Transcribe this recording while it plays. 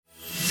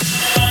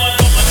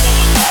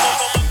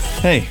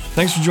Hey,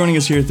 thanks for joining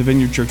us here at the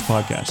Vineyard Church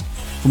Podcast.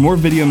 For more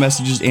video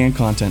messages and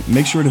content,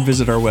 make sure to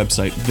visit our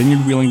website,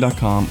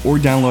 vineyardwheeling.com, or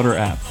download our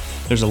app.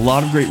 There's a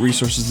lot of great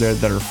resources there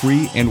that are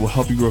free and will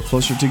help you grow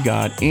closer to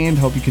God and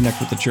help you connect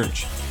with the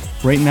church.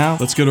 Right now,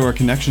 let's go to our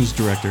Connections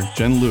Director,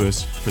 Jen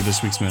Lewis, for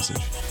this week's message.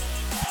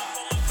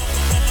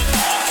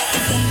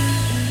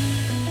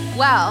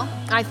 Well,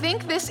 I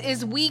think this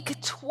is week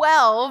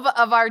 12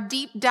 of our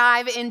deep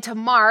dive into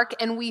Mark,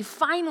 and we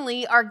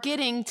finally are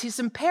getting to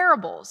some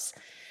parables.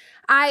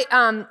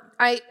 I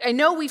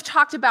know we've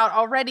talked about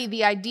already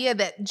the idea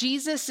that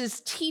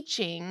Jesus'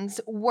 teachings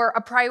were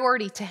a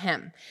priority to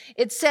him.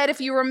 It said,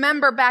 if you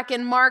remember back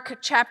in Mark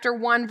chapter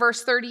 1,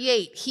 verse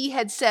 38, he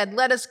had said,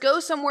 let us go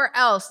somewhere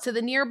else to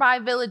the nearby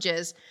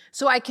villages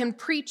so I can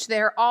preach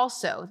there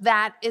also.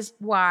 That is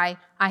why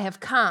I have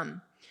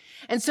come.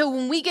 And so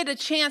when we get a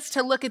chance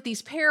to look at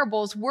these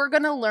parables, we're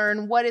going to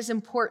learn what is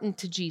important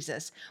to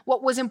Jesus,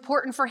 what was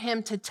important for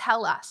him to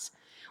tell us.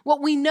 What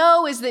we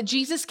know is that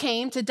Jesus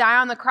came to die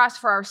on the cross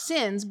for our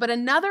sins, but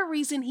another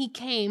reason he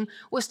came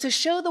was to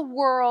show the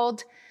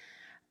world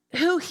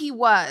who he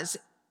was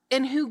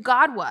and who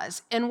God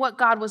was and what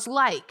God was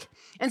like.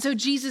 And so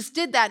Jesus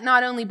did that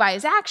not only by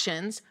his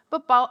actions,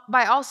 but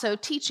by also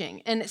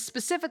teaching, and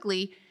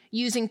specifically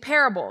using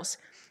parables.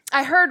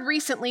 I heard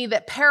recently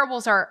that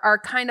parables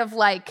are kind of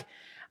like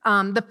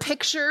the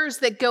pictures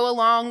that go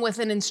along with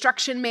an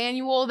instruction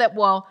manual that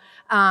will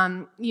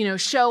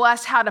show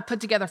us how to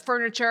put together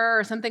furniture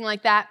or something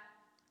like that.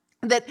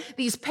 That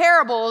these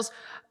parables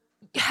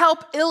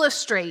help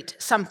illustrate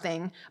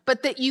something,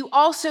 but that you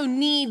also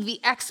need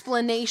the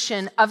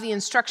explanation of the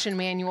instruction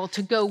manual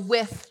to go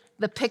with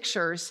the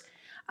pictures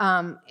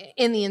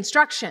in the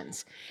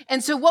instructions.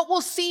 And so what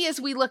we'll see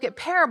as we look at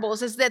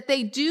parables is that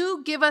they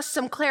do give us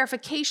some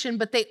clarification,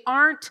 but they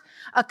aren't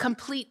a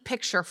complete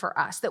picture for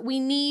us, that we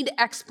need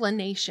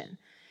explanation.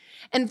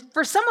 And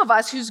for some of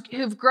us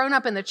who've grown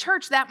up in the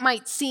church, that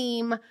might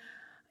seem,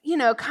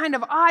 kind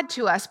of odd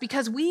to us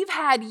because we've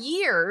had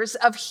years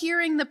of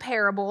hearing the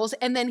parables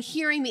and then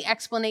hearing the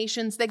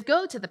explanations that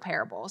go to the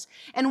parables.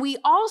 And we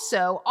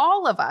also,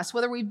 all of us,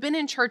 whether we've been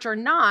in church or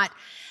not,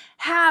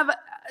 have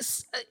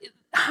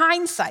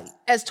hindsight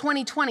as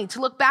 2020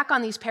 to look back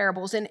on these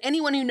parables. And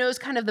anyone who knows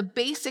kind of the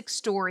basic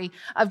story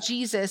of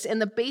Jesus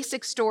and the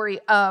basic story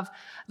of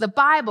the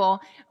Bible,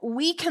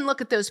 we can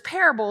look at those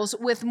parables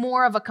with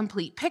more of a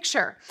complete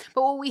picture.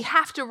 But what we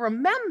have to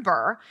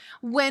remember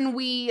when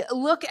we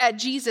look at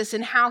Jesus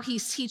and how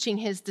he's teaching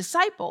his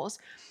disciples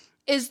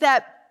is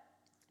that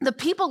the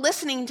people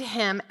listening to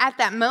him at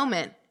that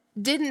moment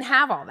didn't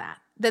have all that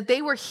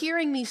they were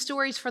hearing these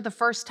stories for the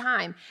first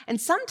time.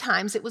 And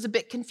sometimes it was a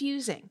bit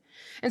confusing.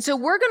 And so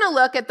we're going to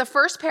look at the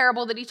first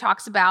parable that he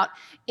talks about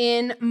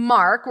in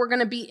Mark. We're going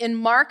to be in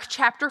Mark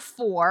chapter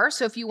 4.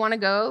 So if you want to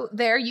go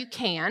there, you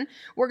can.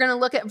 We're going to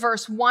look at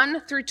verse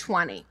 1 through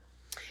 20.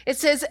 It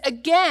says,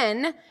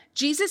 again,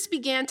 Jesus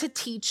began to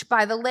teach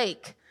by the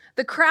lake.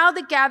 The crowd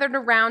that gathered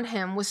around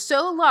him was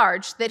so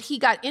large that he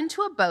got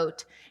into a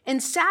boat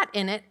and sat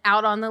in it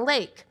out on the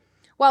lake,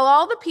 while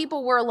all the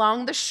people were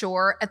along the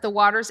shore at the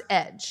water's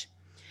edge.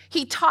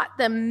 He taught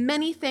them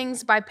many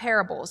things by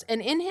parables,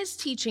 and in his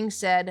teaching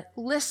said,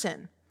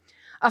 listen,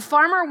 a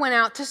farmer went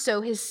out to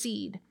sow his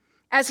seed.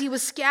 As he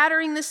was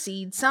scattering the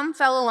seed, some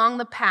fell along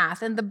the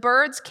path, and the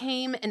birds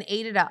came and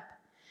ate it up.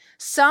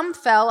 Some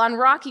fell on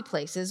rocky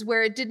places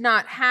where it did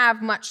not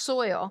have much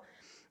soil.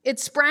 It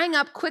sprang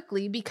up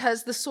quickly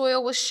because the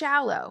soil was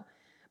shallow.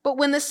 But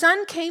when the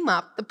sun came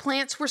up, the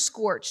plants were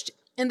scorched,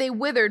 and they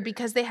withered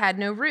because they had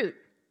no root.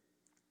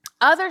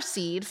 Other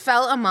seed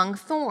fell among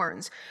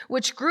thorns,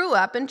 which grew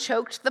up and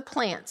choked the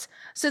plants,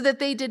 so that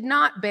they did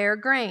not bear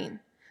grain.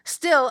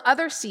 Still,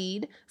 other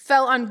seed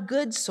fell on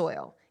good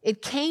soil.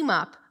 It came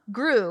up,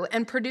 grew,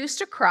 and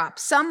produced a crop,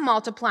 some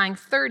multiplying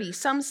 30,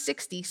 some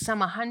 60, some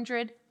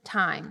 100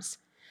 times.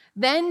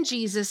 Then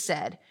Jesus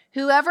said,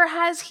 whoever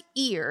has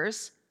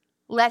ears,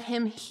 let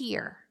him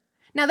hear.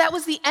 Now, that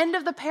was the end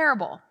of the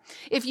parable.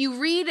 If you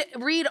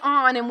read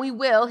on, and we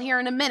will here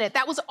in a minute,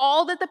 that was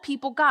all that the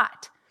people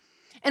got.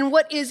 And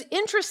what is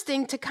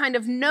interesting to kind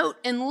of note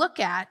and look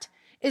at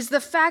is the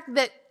fact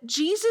that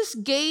Jesus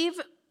gave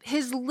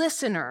his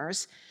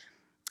listeners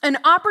an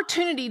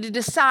opportunity to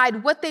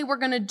decide what they were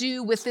going to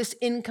do with this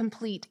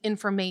incomplete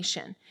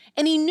information.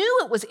 And he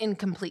knew it was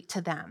incomplete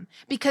to them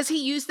because he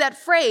used that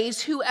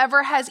phrase,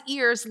 whoever has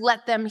ears,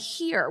 let them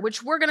hear,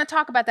 which we're going to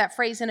talk about that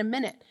phrase in a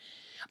minute.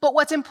 But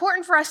what's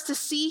important for us to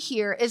see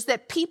here is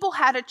that people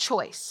had a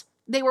choice.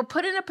 They were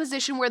put in a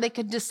position where they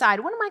could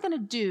decide, what am I going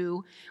to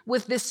do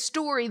with this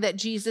story that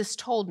Jesus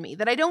told me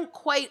that I don't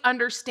quite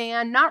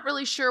understand, not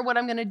really sure what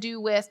I'm going to do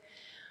with?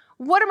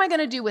 What am I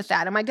going to do with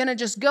that? Am I going to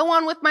just go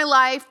on with my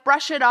life,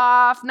 brush it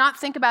off, not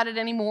think about it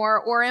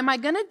anymore? Or am I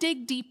going to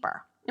dig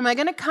deeper? Am I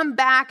going to come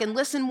back and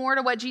listen more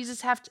to what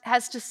Jesus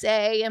has to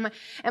say? Am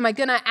I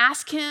going to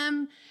ask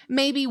him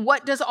maybe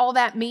what does all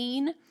that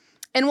mean?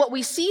 And what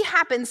we see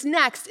happens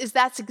next is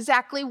that's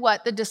exactly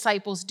what the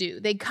disciples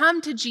do. They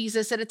come to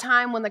Jesus at a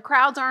time when the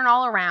crowds aren't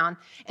all around,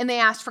 and they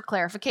ask for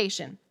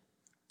clarification.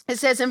 It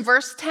says in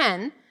verse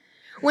 10,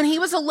 When he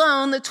was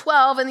alone, the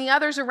 12 and the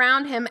others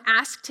around him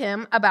asked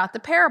him about the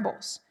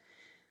parables.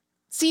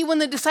 See, when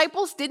the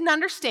disciples didn't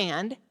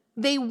understand,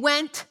 they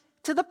went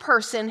to the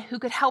person who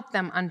could help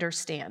them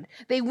understand.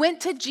 They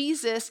went to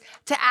Jesus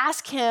to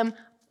ask him,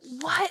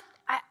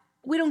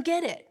 we don't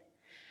get it.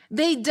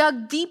 They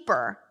dug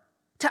deeper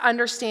to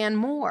understand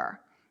more.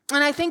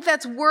 And I think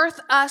that's worth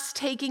us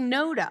taking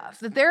note of,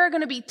 that there are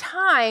going to be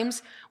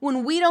times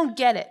when we don't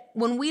get it,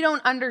 when we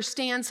don't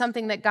understand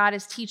something that God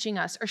is teaching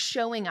us or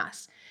showing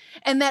us.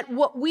 And that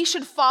what we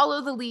should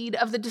follow the lead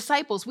of the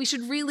disciples. We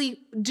should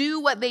really do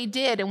what they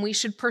did, and we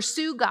should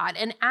pursue God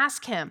and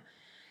ask him,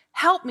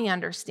 help me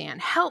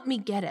understand, help me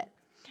get it.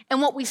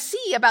 And what we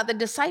see about the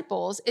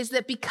disciples is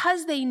that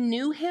because they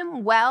knew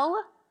him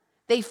well,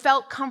 they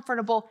felt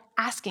comfortable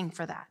asking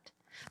for that.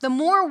 The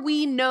more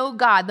we know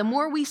God, the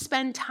more we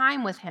spend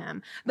time with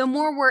him, the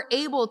more we're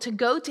able to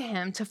go to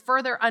him to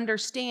further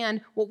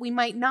understand what we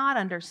might not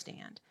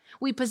understand.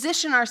 We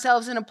position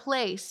ourselves in a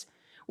place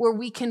where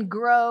we can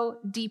grow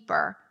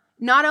deeper,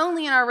 not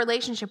only in our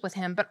relationship with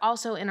him, but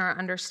also in our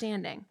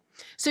understanding.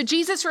 So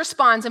Jesus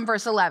responds in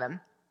verse 11.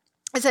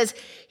 It says,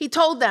 he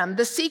told them,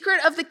 the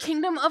secret of the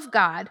kingdom of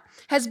God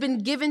has been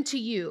given to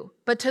you,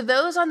 but to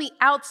those on the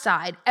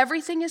outside,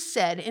 everything is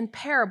said in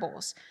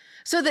parables,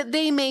 so that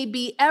they may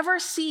be ever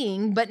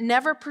seeing but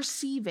never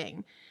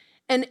perceiving,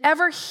 and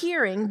ever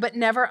hearing but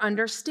never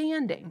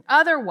understanding.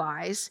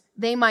 Otherwise,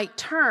 they might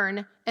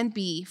turn and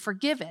be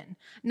forgiven.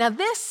 Now,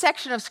 this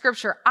section of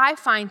scripture I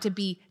find to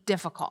be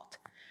difficult.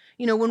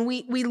 You know, when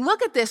we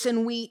look at this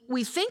and we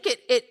think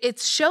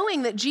it's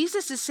showing that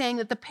Jesus is saying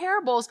that the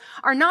parables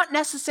are not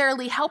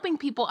necessarily helping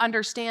people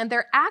understand.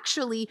 They're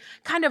actually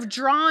kind of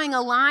drawing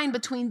a line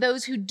between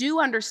those who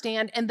do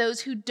understand and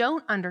those who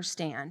don't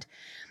understand.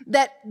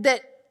 That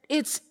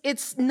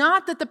it's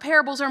not that the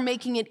parables are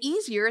making it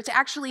easier, it's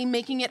actually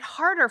making it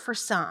harder for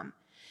some.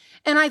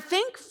 And I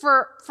think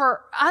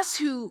for us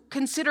who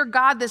consider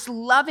God this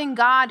loving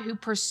God who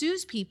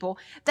pursues people,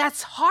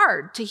 that's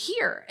hard to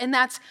hear. And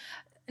that's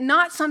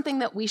not something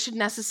that we should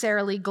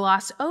necessarily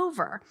gloss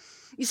over.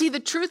 You see, the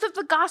truth of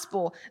the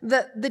gospel,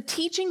 the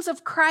teachings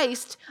of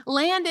Christ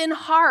land in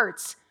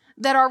hearts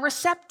that are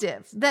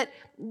receptive, that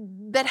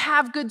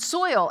have good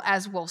soil,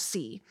 as we'll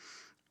see.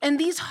 And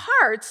these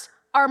hearts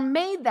are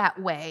made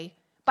that way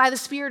by the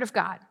Spirit of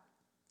God.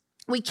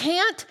 We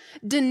can't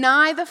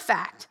deny the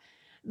fact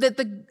that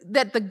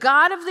the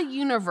God of the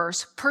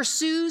universe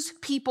pursues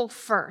people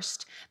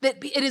first,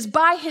 that it is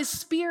by his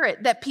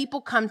Spirit that people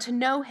come to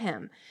know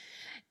him.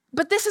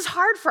 But this is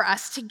hard for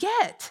us to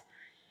get.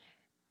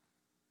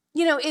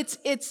 You know,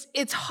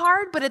 it's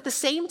hard, but at the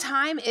same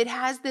time, it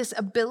has this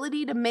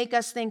ability to make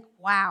us think,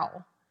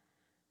 wow,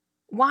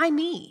 why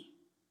me?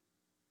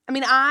 I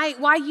mean,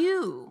 why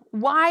you?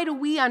 Why do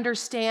we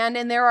understand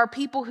and there are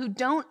people who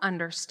don't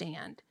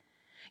understand?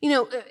 You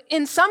know,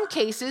 in some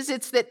cases,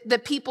 it's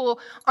that people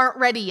aren't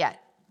ready yet.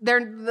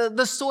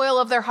 The soil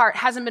of their heart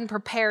hasn't been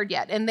prepared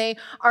yet, and they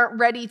aren't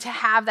ready to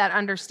have that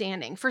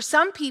understanding. For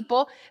some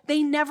people,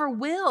 they never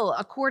will,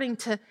 according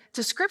to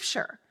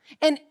Scripture.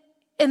 And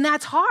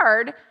that's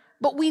hard,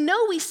 but we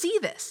know we see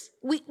this.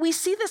 We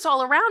see this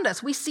all around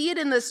us. We see it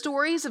in the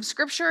stories of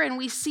Scripture, and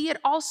we see it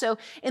also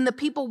in the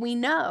people we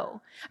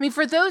know. I mean,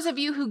 for those of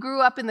you who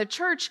grew up in the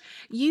church,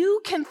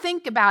 you can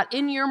think about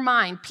in your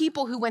mind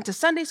people who went to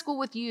Sunday school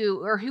with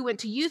you or who went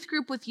to youth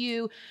group with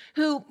you,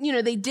 who, you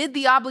know, they did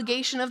the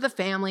obligation of the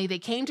family, they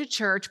came to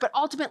church, but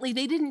ultimately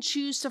they didn't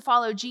choose to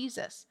follow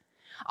Jesus.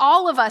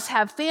 All of us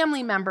have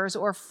family members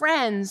or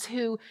friends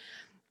who,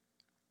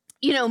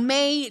 you know,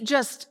 may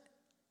just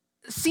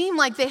seem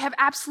like they have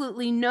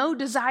absolutely no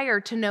desire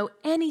to know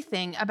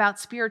anything about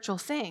spiritual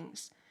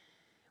things.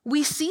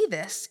 We see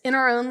this in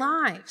our own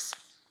lives.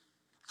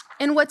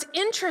 And what's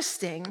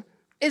interesting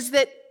is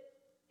that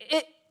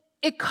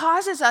it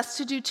causes us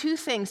to do two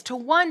things.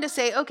 To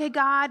say, okay,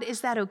 God,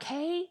 is that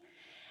okay?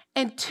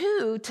 And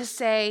two, to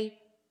say,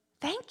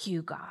 thank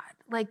you, God.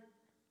 Like,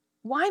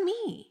 why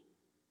me?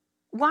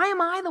 Why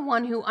am I the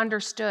one who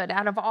understood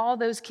out of all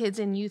those kids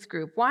in youth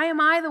group? Why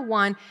am I the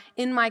one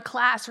in my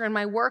class or in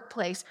my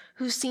workplace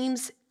who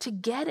seems to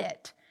get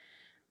it?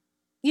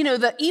 You know,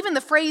 even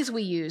the phrase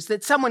we use,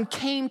 that someone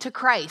came to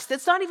Christ,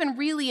 that's not even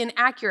really an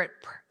accurate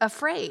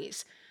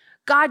phrase.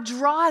 God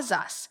draws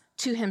us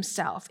to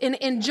himself.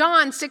 In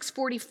John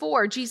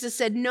 6:44, Jesus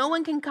said, no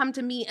one can come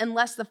to me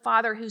unless the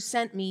Father who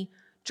sent me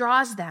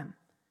draws them.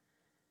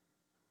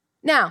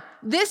 Now,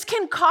 this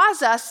can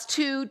cause us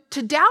to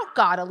doubt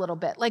God a little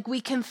bit. Like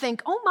we can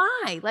think, oh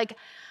my, like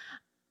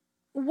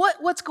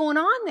what's going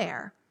on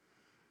there?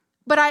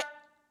 But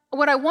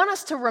what I want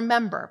us to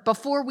remember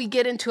before we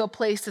get into a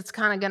place that's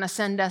kind of going to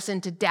send us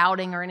into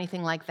doubting or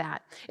anything like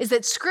that is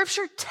that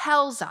Scripture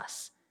tells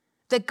us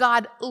that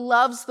God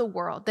loves the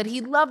world, that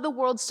he loved the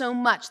world so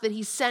much that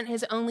he sent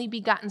his only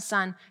begotten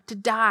Son to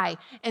die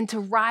and to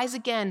rise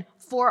again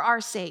for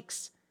our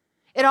sakes.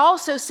 It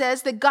also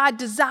says that God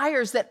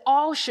desires that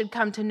all should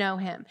come to know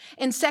him.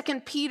 In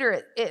 2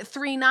 Peter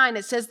 3:9,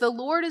 it says, "The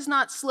Lord is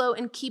not slow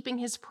in keeping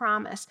his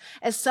promise,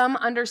 as some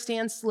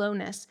understand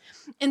slowness.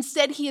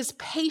 Instead, he is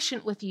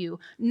patient with you,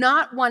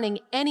 not wanting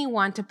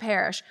anyone to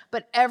perish,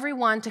 but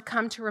everyone to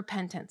come to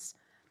repentance."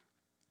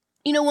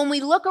 You know, when we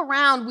look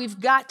around,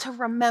 we've got to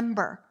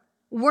remember,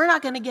 we're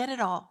not going to get it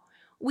all.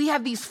 We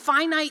have these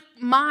finite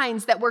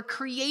minds that were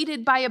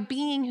created by a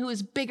being who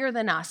is bigger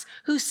than us,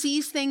 who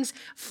sees things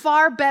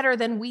far better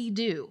than we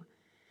do.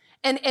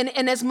 And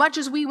as much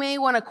as we may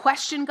want to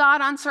question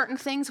God on certain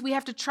things, we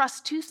have to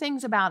trust two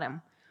things about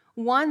him.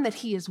 One, that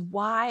he is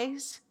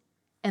wise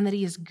and that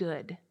he is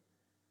good.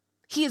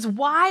 He is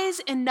wise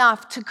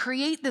enough to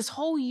create this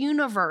whole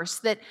universe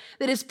that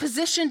is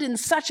positioned in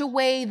such a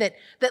way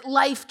that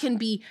life can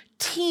be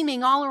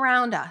teeming all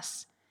around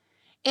us.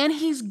 And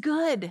he's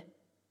good.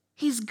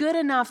 He's good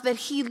enough that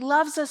he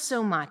loves us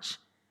so much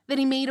that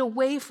he made a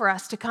way for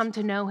us to come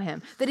to know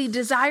him, that he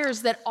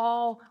desires that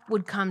all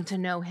would come to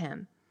know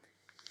him.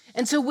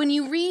 And so when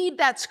you read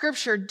that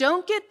scripture,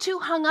 don't get too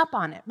hung up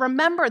on it.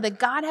 Remember that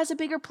God has a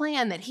bigger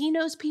plan, that he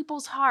knows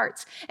people's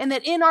hearts, and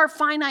that in our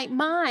finite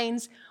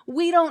minds,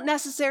 we don't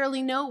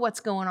necessarily know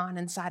what's going on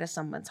inside of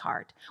someone's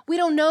heart. We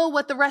don't know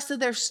what the rest of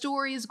their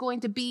story is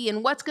going to be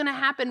and what's going to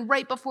happen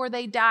right before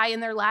they die in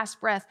their last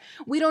breath.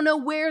 We don't know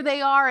where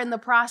they are in the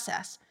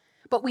process,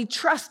 but we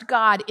trust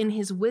God in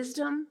his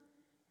wisdom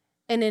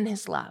and in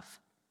his love.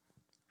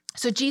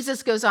 So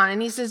Jesus goes on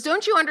and he says,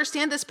 "Don't you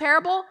understand this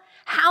parable?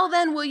 How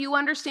then will you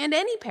understand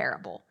any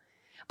parable?"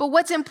 But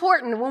what's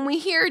important when we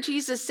hear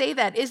Jesus say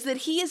that is that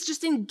he is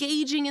just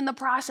engaging in the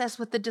process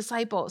with the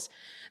disciples,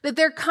 that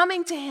they're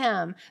coming to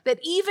him, that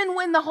even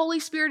when the Holy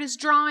Spirit is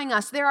drawing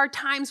us, there are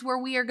times where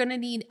we are going to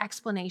need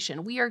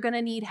explanation. We are going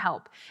to need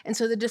help. And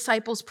so the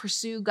disciples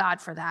pursue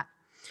God for that.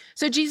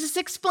 So Jesus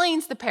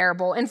explains the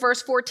parable. In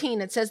verse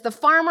 14, it says, "The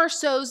farmer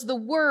sows the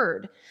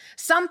word.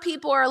 Some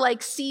people are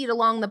like seed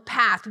along the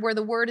path where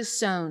the word is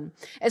sown.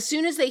 As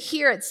soon as they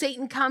hear it,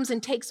 Satan comes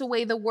and takes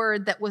away the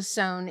word that was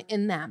sown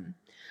in them.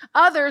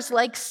 Others,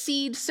 like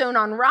seed sown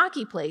on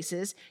rocky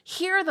places,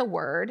 hear the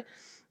word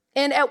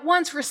and at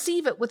once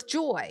receive it with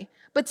joy.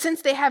 But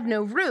since they have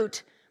no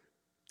root,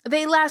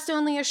 they last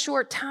only a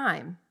short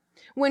time.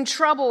 When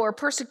trouble or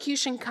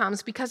persecution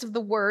comes because of the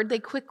word, they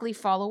quickly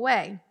fall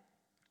away.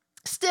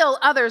 Still,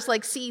 others,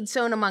 like seed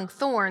sown among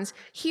thorns,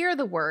 hear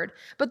the word,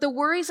 but the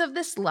worries of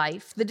this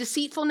life, the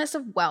deceitfulness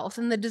of wealth,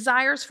 and the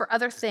desires for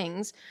other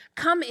things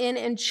come in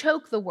and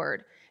choke the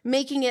word,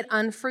 making it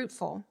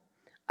unfruitful.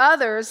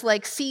 Others,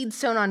 like seed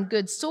sown on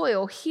good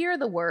soil, hear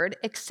the word,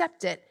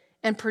 accept it,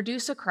 and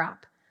produce a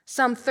crop,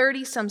 some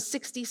 30, some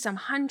 60, some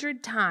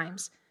 100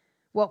 times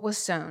what was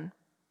sown."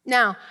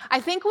 Now,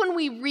 I think when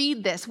we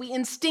read this, we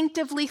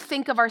instinctively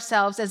think of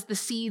ourselves as the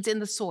seeds in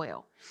the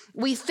soil.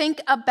 We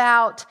think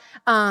about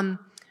and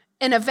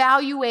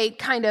evaluate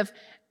kind of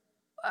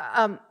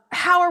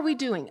how are we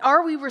doing?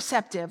 Are we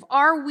receptive?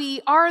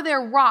 Are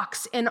there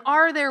rocks and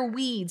are there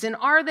weeds and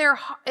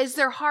is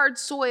there hard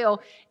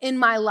soil in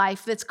my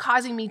life that's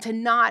causing me to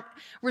not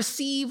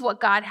receive what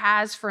God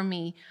has for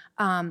me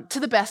to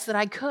the best that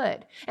I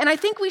could? And I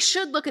think we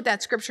should look at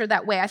that scripture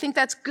that way. I think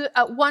that's good,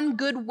 one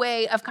good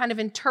way of kind of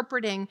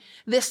interpreting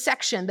this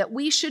section that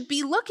we should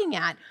be looking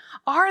at.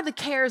 Are the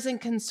cares and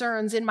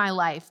concerns in my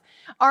life,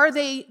 are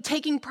they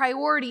taking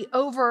priority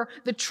over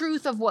the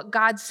truth of what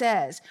God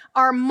says?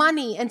 Are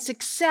money and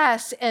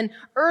success and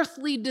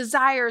earthly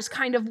desires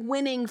kind of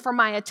winning for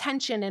my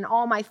attention and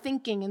all my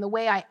thinking and the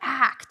way I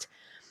act?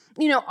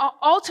 You know,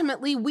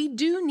 ultimately, we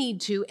do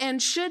need to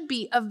and should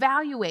be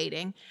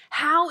evaluating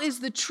how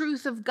is the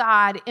truth of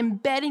God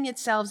embedding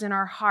itself in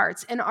our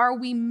hearts, and are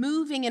we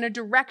moving in a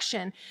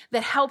direction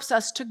that helps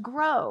us to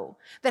grow,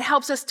 that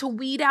helps us to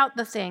weed out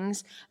the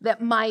things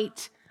that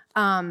might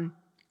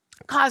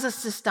cause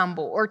us to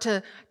stumble or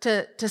to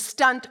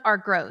stunt our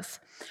growth.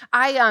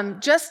 I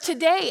just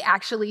today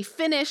actually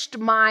finished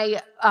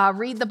my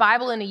Read the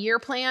Bible in a Year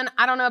plan.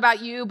 I don't know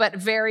about you, but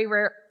very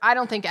rare. I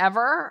don't think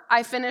ever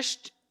I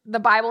finished the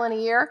Bible in a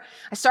year.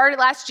 I started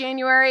last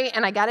January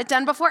and I got it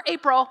done before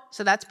April,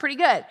 so that's pretty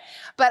good.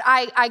 But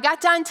I got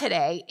done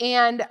today,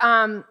 and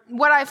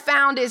what I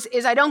found is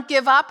I don't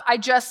give up. I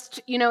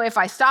just, if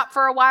I stop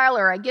for a while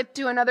or I get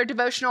to another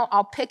devotional,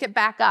 I'll pick it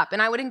back up.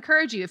 And I would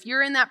encourage you, if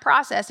you're in that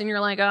process and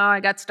you're like, oh, I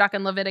got stuck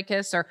in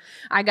Leviticus or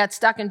I got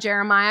stuck in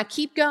Jeremiah,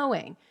 keep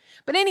going.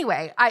 But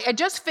anyway, I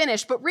just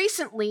finished, but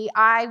recently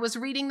I was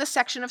reading the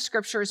section of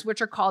scriptures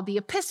which are called the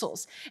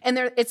epistles. And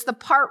it's the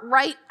part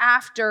right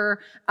after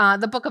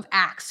the book of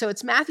Acts. So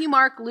it's Matthew,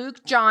 Mark,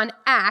 Luke, John,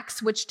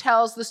 Acts, which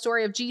tells the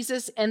story of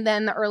Jesus and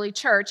then the early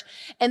church.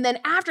 And then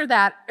after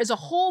that is a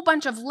whole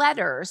bunch of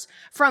letters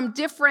from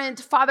different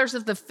fathers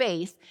of the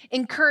faith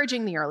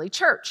encouraging the early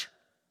church.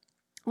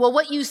 Well,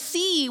 what you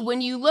see when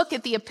you look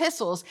at the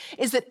epistles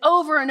is that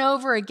over and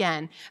over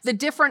again, the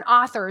different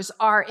authors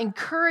are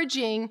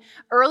encouraging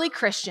early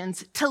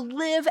Christians to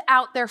live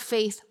out their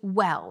faith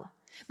well,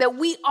 that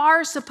we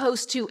are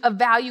supposed to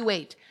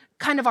evaluate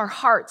kind of our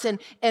hearts and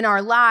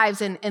our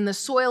lives and the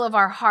soil of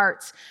our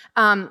hearts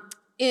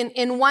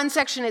In one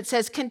section, it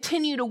says,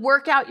 continue to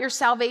work out your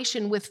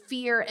salvation with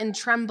fear and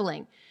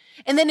trembling.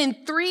 And then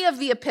in 3 of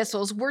the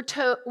epistles, we're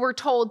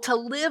told to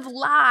live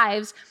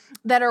lives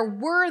that are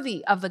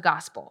worthy of the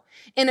gospel.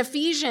 In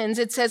Ephesians,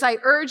 it says, I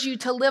urge you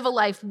to live a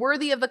life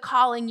worthy of the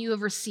calling you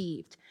have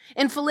received.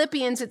 In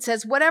Philippians, it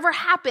says, whatever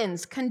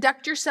happens,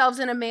 conduct yourselves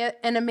in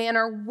a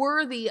manner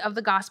worthy of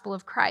the gospel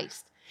of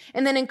Christ.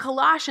 And then in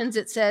Colossians,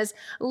 it says,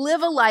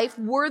 live a life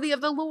worthy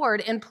of the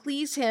Lord and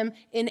please him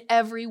in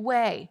every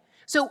way.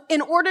 So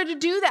in order to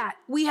do that,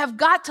 we have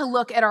got to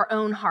look at our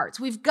own hearts.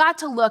 We've got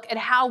to look at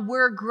how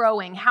we're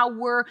growing, how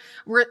we're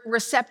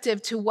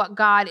receptive to what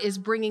God is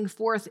bringing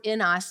forth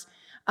in us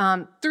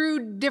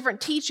through different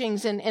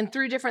teachings and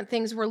through different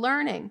things we're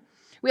learning.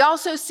 We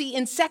also see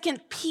in 2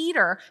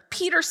 Peter,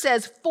 Peter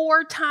says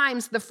 4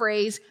 times the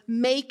phrase,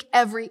 make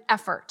every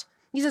effort.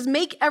 He says,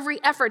 make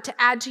every effort to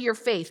add to your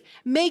faith.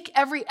 Make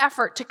every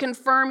effort to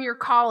confirm your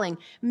calling.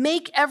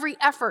 Make every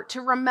effort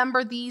to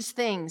remember these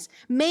things.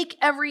 Make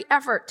every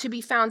effort to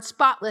be found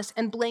spotless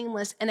and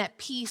blameless and at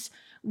peace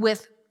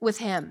with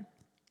him.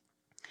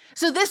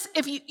 So this,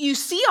 if you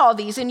see all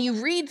these and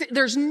you read,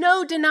 there's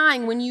no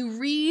denying when you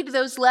read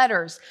those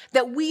letters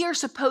that we are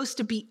supposed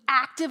to be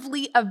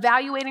actively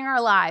evaluating our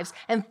lives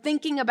and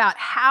thinking about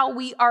how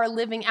we are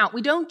living out.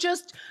 We don't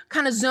just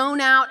kind of zone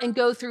out and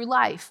go through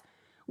life.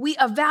 We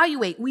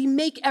evaluate, we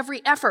make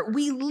every effort,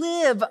 we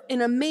live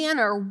in a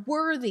manner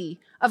worthy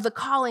of the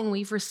calling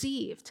we've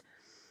received.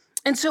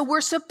 And so we're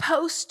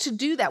supposed to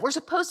do that. We're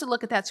supposed to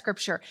look at that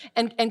scripture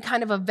and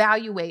kind of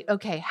evaluate,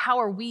 okay, how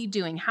are we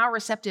doing? How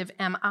receptive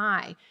am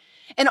I?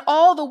 And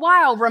all the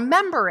while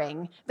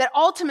remembering that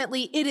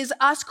ultimately it is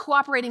us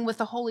cooperating with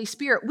the Holy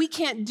Spirit. We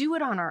can't do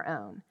it on our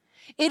own.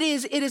 It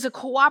is a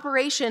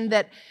cooperation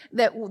that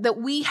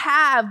we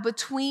have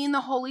between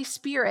the Holy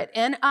Spirit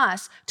and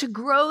us to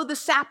grow the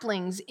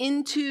saplings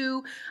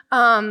into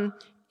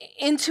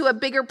a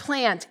bigger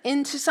plant,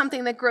 into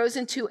something that grows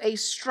into a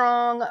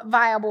strong,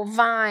 viable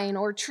vine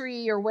or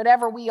tree or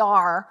whatever we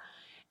are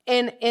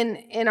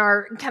in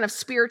our kind of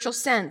spiritual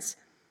sense.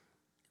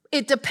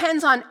 It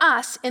depends on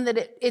us in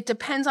that it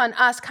depends on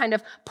us kind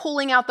of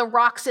pulling out the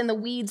rocks and the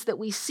weeds that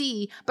we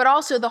see, but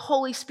also the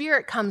Holy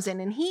Spirit comes in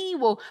and he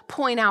will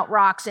point out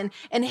rocks and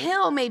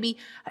he'll maybe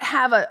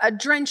have a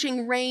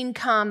drenching rain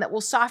come that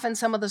will soften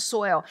some of the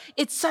soil.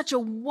 It's such a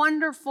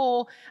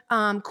wonderful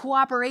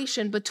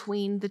cooperation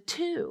between the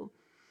two.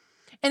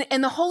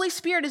 And the Holy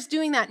Spirit is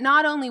doing that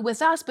not only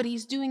with us, but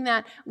he's doing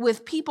that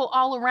with people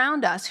all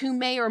around us who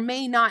may or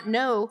may not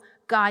know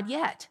God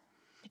yet.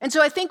 And so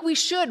I think we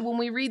should, when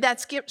we read that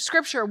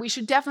scripture, we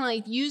should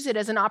definitely use it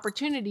as an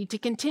opportunity to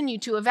continue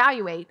to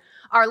evaluate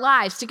our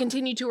lives, to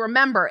continue to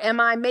remember, am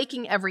I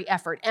making every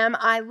effort? Am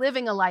I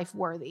living a life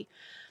worthy?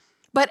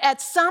 But at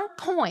some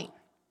point,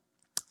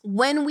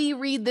 when we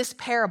read this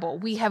parable,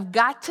 we have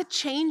got to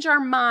change our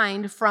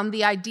mind from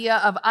the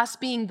idea of us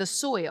being the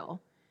soil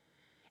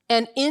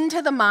and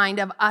into the mind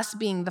of us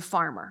being the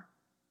farmer.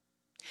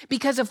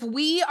 Because if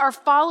we are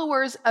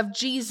followers of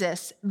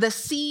Jesus, the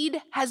seed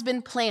has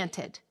been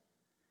planted.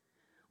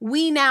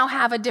 We now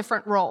have a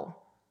different role.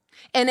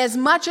 And as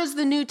much as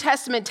the New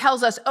Testament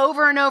tells us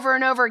over and over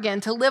and over again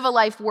to live a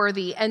life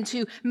worthy and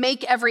to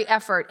make every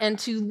effort and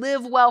to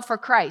live well for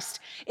Christ,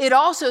 it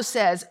also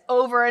says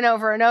over and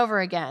over and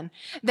over again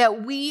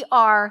that we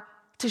are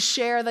to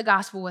share the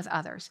gospel with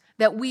others,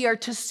 that we are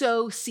to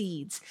sow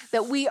seeds,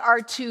 that we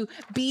are to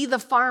be the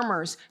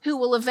farmers who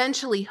will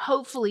eventually,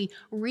 hopefully,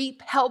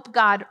 help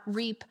God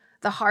reap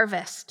the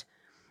harvest.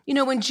 You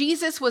know, when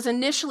Jesus was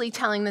initially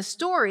telling this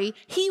story,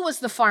 he was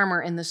the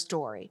farmer in the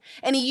story.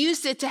 And he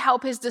used it to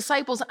help his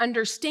disciples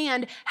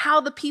understand how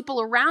the people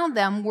around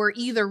them were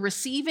either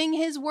receiving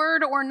his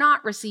word or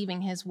not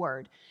receiving his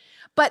word.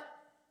 But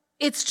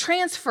it's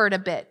transferred a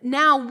bit.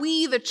 Now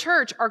we, the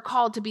church, are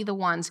called to be the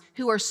ones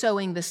who are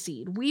sowing the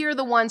seed. We are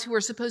the ones who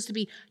are supposed to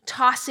be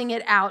tossing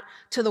it out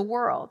to the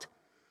world.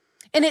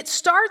 And it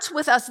starts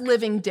with us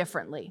living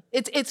differently.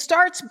 It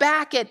starts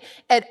back at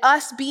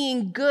us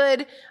being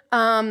good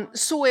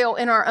soil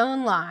in our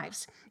own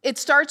lives. It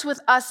starts with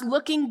us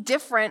looking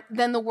different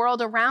than the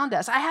world around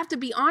us. I have to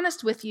be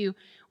honest with you.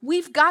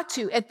 We've got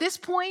to, at this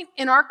point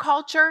in our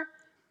culture,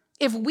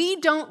 if we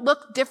don't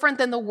look different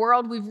than the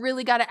world, we've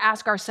really got to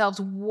ask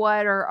ourselves,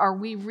 are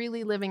we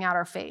really living out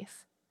our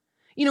faith?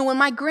 You know, when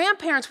my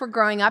grandparents were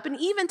growing up, and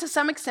even to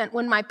some extent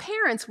when my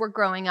parents were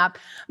growing up,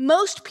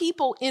 most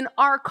people in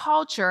our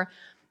culture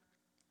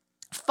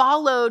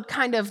followed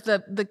kind of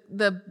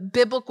the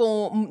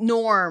biblical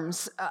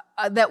norms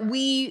that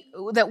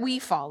we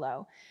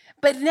follow.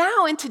 But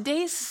now in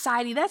today's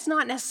society, that's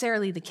not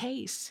necessarily the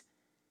case.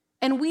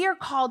 And we are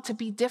called to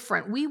be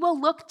different. We will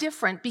look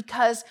different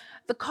because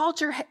the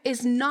culture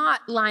is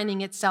not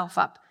lining itself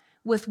up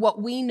with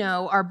what we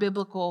know are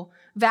biblical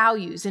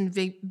values and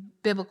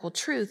biblical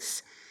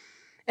truths.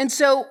 And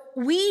so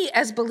we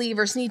as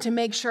believers need to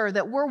make sure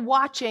that we're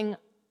watching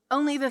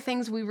only the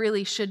things we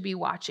really should be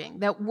watching,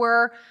 that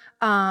we're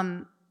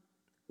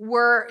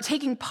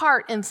taking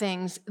part in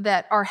things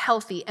that are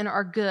healthy and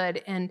are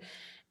good and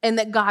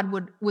that God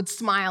would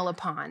smile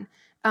upon.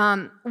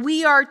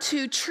 We are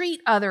to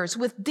treat others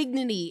with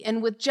dignity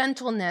and with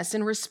gentleness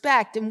and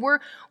respect, and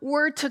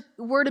we're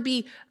to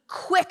be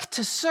quick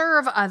to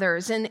serve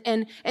others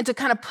and to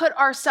kind of put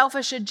our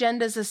selfish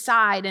agendas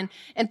aside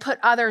and put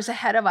others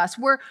ahead of us.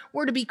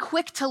 We're to be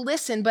quick to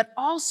listen, but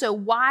also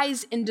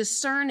wise and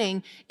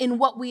discerning in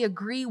what we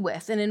agree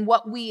with and in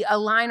what we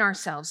align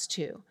ourselves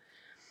to.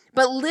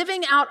 But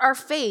living out our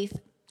faith,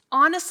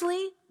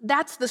 honestly,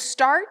 that's the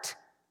start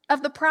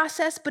of the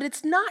process, but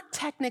it's not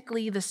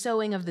technically the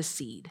sowing of the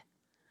seed.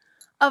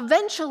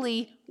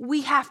 Eventually,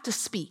 we have to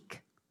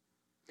speak.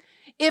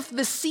 If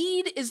the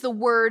seed is the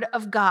word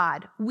of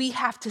God, we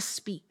have to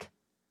speak.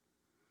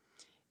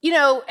 You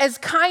know, as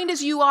kind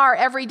as you are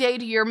every day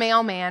to your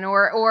mailman,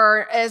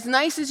 or as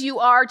nice as you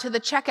are to the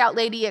checkout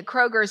lady at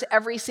Kroger's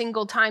every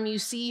single time you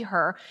see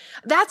her,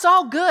 that's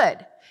all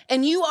good.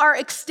 And you are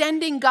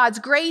extending God's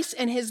grace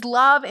and his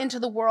love into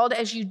the world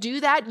as you do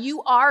that.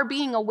 You are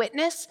being a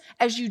witness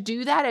as you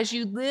do that, as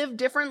you live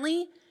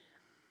differently.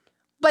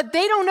 But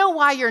they don't know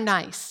why you're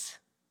nice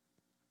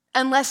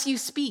unless you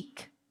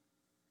speak.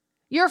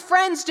 Your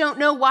friends don't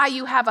know why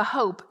you have a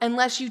hope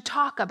unless you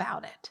talk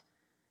about it.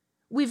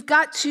 We've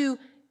got to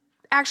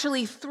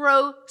actually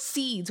throw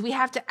seeds. We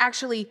have to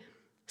actually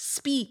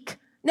speak.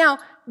 Now,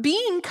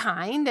 being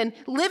kind and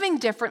living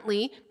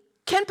differently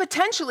can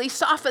potentially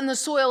soften the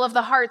soil of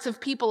the hearts of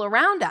people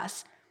around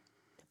us,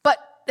 but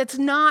it's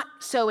not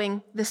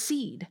sowing the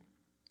seed.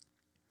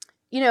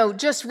 You know,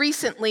 just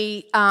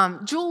recently,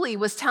 Julie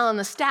was telling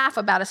the staff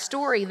about a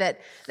story that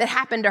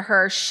happened to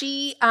her.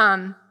 She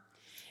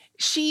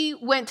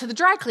went to the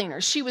dry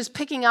cleaners. She was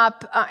picking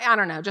up, I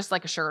don't know, just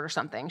like a shirt or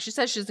something. She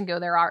says she doesn't go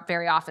there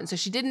very often, so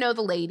she didn't know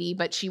the lady,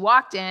 but she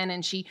walked in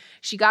and she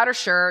got her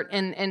shirt,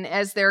 and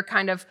as they're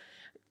kind of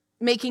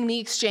making the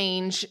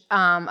exchange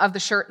of the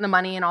shirt and the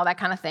money and all that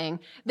kind of thing,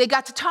 they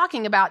got to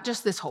talking about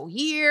just this whole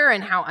year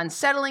and how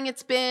unsettling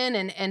it's been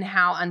and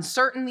how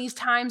uncertain these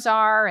times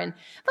are. And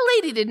the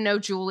lady didn't know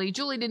Julie.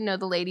 Julie didn't know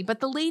the lady, but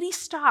the lady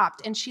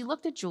stopped and she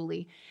looked at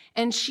Julie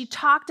and she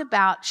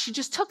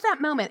just took that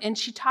moment and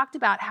she talked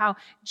about how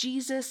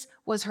Jesus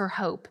was her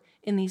hope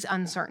in these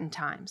uncertain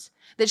times,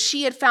 that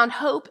she had found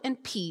hope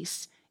and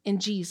peace in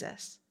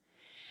Jesus.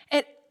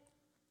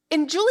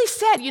 And Julie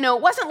said, you know,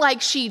 it wasn't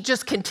like she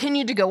just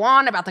continued to go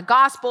on about the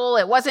gospel.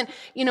 It wasn't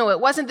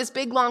this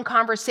big, long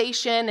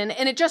conversation.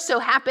 And it just so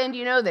happened,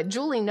 you know, that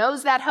Julie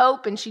knows that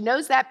hope and she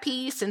knows that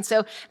peace. And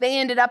so they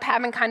ended up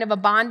having kind of a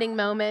bonding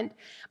moment.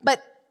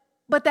 But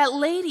that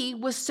lady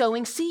was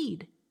sowing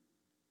seed.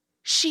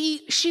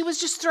 She was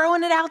just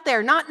throwing it out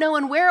there, not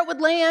knowing where it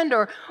would land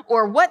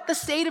or what the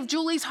state of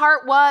Julie's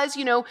heart was.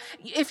 You know,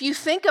 if you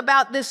think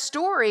about this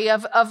story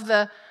of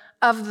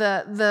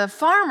the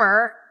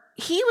farmer,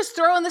 he was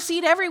throwing the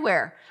seed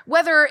everywhere,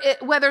 whether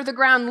the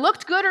ground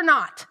looked good or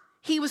not.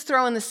 He was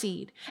throwing the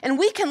seed. And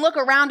we can look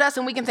around us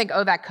and we can think,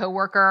 oh, that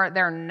coworker,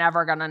 they're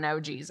never going to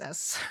know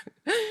Jesus.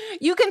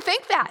 You can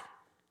think that,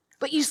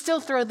 but you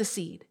still throw the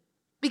seed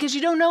because you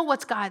don't know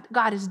what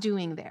God is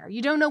doing there.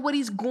 You don't know what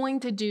he's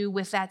going to do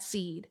with that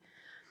seed.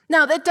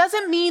 Now, that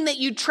doesn't mean that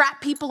you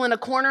trap people in a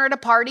corner at a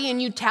party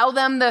and you tell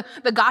them the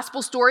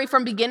gospel story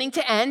from beginning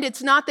to end.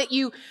 It's not that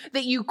you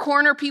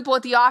corner people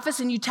at the office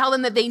and you tell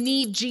them that they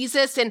need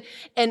Jesus and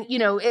you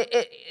know,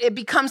 it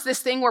becomes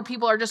this thing where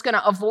people are just going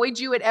to avoid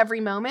you at every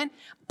moment.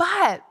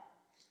 But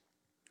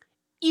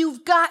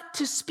you've got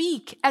to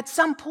speak at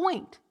some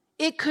point.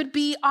 It could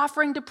be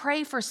offering to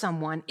pray for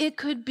someone. It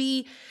could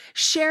be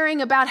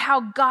sharing about how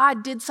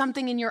God did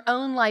something in your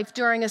own life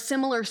during a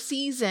similar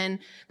season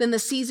than the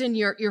season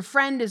your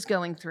friend is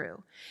going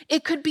through.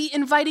 It could be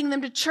inviting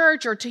them to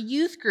church or to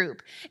youth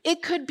group.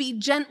 It could be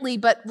gently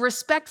but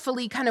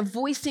respectfully kind of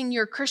voicing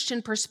your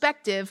Christian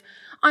perspective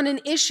on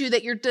an issue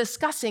that you're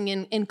discussing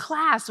in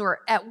class or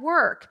at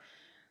work.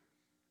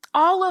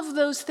 All of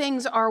those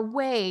things are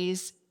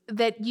ways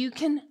that you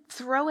can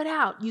throw it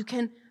out. You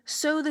can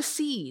sow the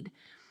seed.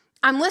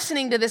 I'm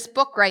listening to this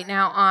book right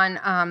now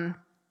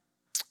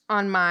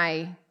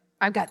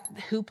I've got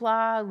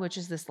Hoopla, which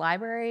is this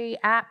library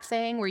app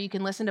thing where you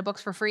can listen to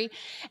books for free.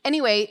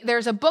 Anyway,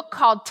 there's a book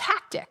called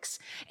Tactics,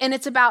 and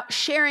it's about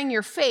sharing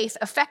your faith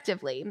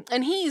effectively.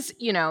 And he's,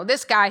 you know,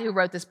 this guy who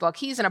wrote this book,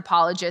 he's an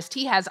apologist.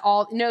 He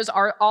knows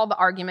all the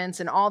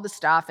arguments and all the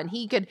stuff, and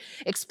he could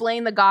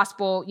explain the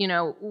gospel, you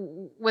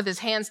know, with his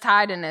hands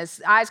tied and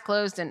his eyes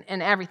closed and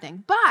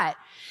everything. But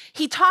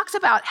he talks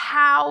about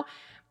how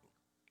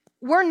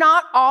we're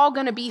not all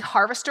going to be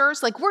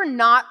harvesters. Like, we're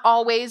not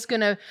always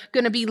going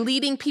to be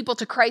leading people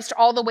to Christ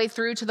all the way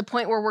through to the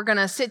point where we're going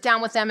to sit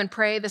down with them and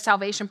pray the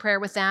salvation prayer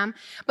with them.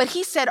 But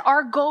he said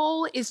our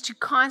goal is to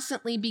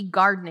constantly be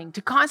gardening,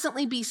 to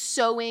constantly be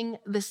sowing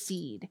the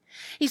seed.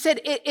 He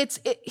said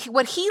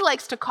what he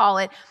likes to call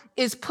it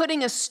is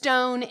putting a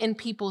stone in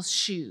people's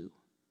shoe.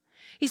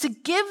 He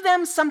said, give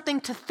them something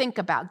to think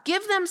about.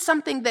 Give them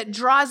something that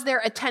draws their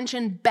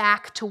attention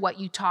back to what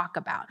you talk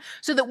about,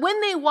 so that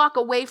when they walk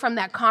away from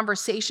that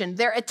conversation,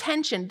 their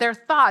attention, their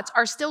thoughts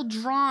are still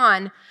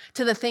drawn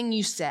to the thing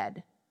you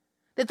said,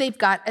 that they've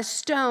got a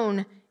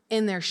stone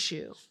in their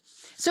shoe.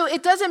 So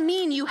it doesn't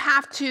mean you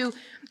have to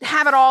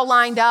have it all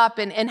lined up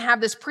and have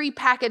this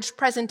prepackaged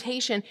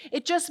presentation.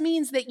 It just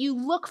means that you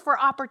look for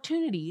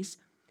opportunities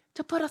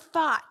to put a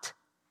thought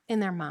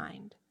in their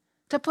mind,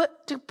 to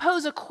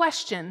pose a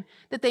question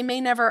that they may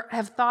never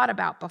have thought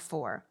about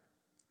before,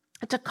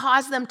 to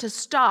cause them to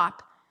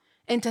stop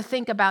and to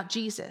think about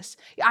Jesus.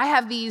 I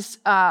have these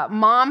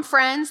mom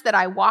friends that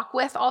I walk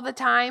with all the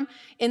time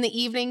in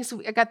the evenings.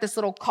 I got this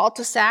little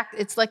cul-de-sac.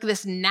 It's like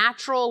this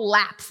natural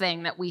lap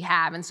thing that we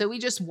have. And so we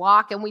just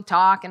walk and we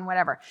talk and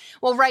whatever.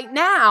 Well, right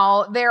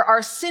now, there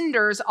are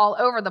cinders all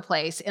over the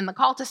place in the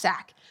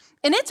cul-de-sac.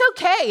 And it's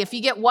okay if you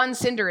get one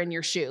cinder in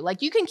your shoe.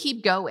 Like, you can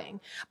keep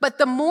going. But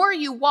the more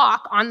you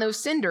walk on those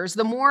cinders,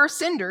 the more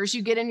cinders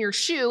you get in your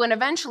shoe. And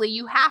eventually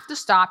you have to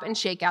stop and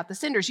shake out the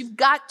cinders. You've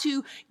got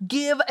to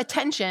give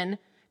attention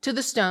to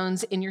the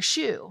stones in your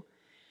shoe.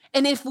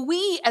 And if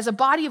we, as a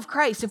body of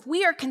Christ, if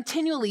we are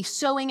continually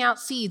sowing out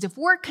seeds, if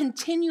we're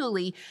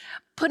continually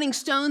putting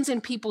stones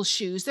in people's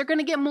shoes, they're going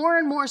to get more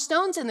and more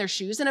stones in their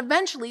shoes. And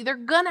eventually they're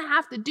going to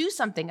have to do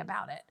something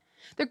about it.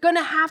 They're going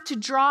to have to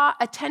draw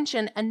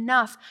attention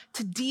enough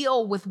to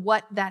deal with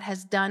what that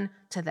has done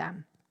to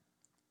them.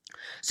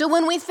 So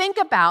when we think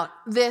about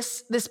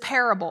this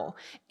parable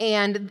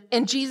and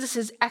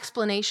Jesus'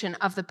 explanation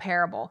of the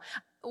parable,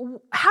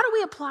 how do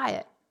we apply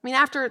it? I mean,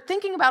 after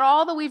thinking about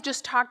all that we've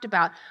just talked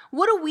about,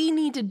 what do we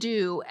need to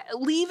do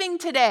leaving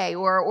today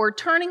or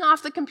turning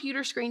off the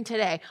computer screen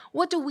today?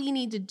 What do we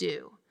need to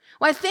do?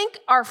 Well, I think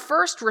our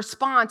first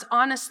response,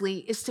 honestly,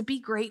 is to be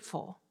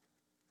grateful.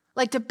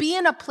 Like, to be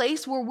in a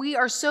place where we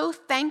are so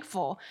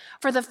thankful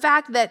for the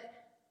fact that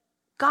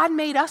God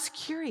made us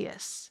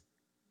curious,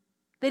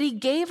 that he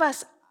gave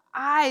us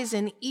eyes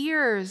and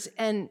ears.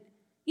 And,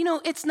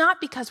 it's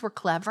not because we're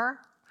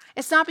clever.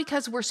 It's not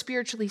because we're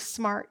spiritually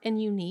smart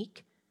and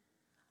unique.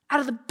 Out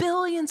of the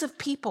billions of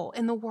people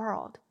in the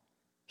world,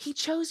 he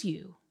chose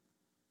you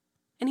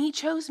and he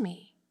chose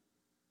me.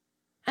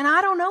 And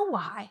I don't know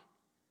why,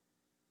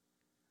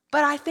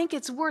 but I think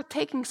it's worth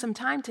taking some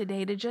time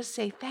today to just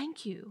say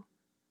thank you.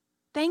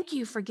 Thank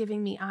you for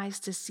giving me eyes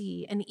to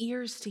see and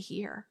ears to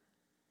hear.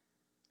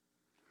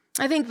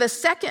 I think the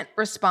second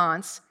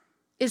response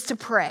is to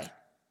pray.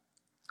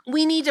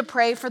 We need to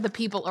pray for the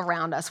people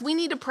around us. We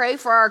need to pray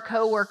for our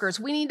coworkers.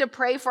 We need to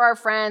pray for our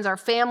friends, our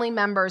family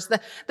members,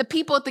 the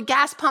people at the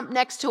gas pump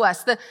next to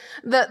us,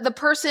 the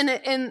person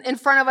in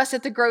front of us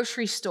at the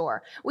grocery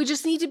store. We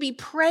just need to be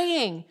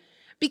praying,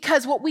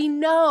 because what we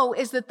know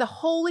is that the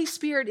Holy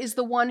Spirit is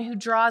the one who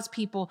draws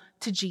people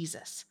to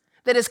Jesus.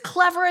 That as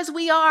clever as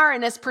we are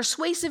and as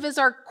persuasive as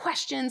our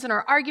questions and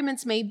our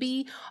arguments may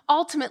be,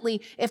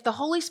 ultimately, if the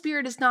Holy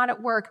Spirit is not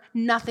at work,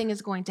 nothing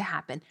is going to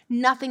happen.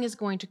 Nothing is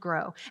going to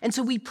grow. And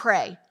so we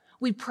pray.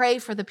 We pray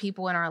for the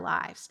people in our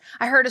lives.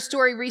 I heard a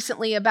story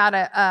recently about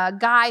a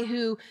guy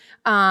who,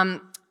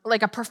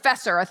 like a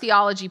professor, a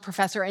theology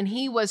professor, and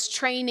he was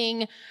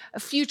training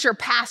future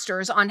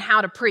pastors on how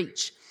to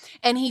preach.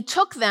 And he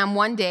took them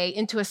one day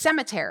into a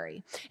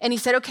cemetery. And he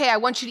said, okay, I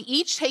want you to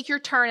each take your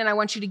turn and I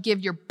want you to give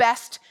your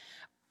best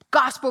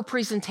gospel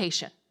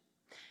presentation.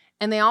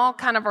 And they all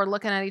kind of are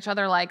looking at each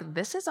other like,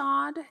 this is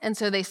odd. And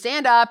so they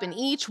stand up and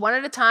each, one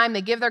at a time,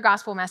 they give their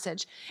gospel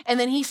message. And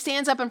then he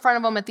stands up in front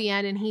of them at the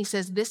end and he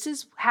says, this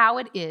is how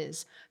it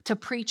is to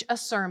preach a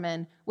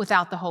sermon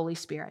without the Holy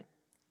Spirit.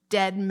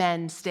 Dead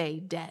men stay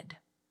dead.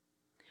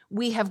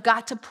 We have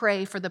got to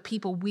pray for the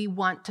people we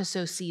want to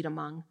sow seed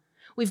among.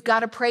 We've got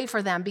to pray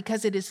for them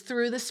because it is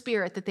through the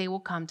Spirit that they will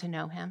come to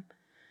know him.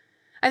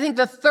 I think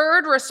the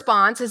third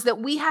response is that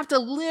we have to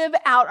live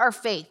out our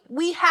faith.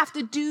 We have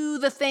to do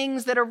the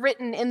things that are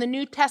written in the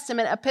New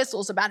Testament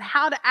epistles about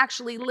how to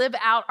actually live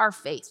out our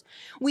faith.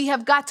 We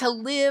have got to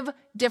live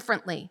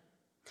differently.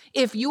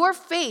 If your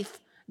faith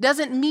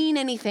doesn't mean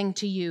anything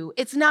to you,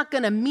 it's not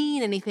going to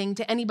mean anything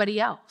to anybody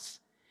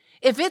else.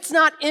 If it's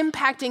not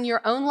impacting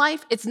your own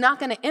life, it's not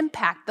going to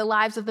impact the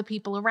lives of the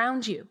people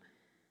around you.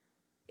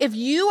 If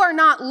you are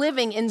not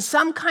living in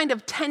some kind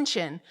of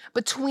tension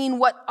between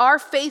what our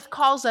faith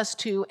calls us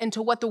to and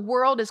to what the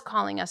world is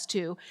calling us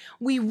to,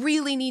 we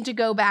really need to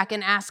go back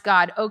and ask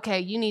God, okay,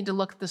 you need to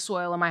look at the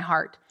soil of my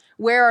heart.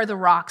 Where are the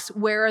rocks?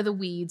 Where are the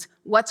weeds?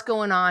 What's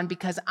going on?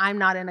 Because I'm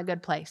not in a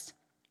good place.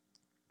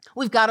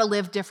 We've got to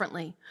live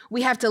differently.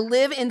 We have to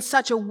live in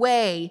such a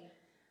way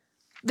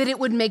that it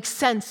would make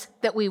sense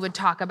that we would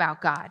talk about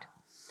God.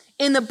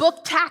 In the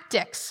book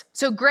Tactics,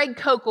 so Greg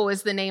Koukl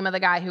is the name of the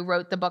guy who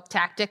wrote the book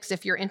Tactics,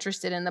 if you're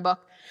interested in the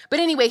book. But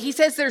anyway, he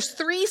says there's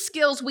 3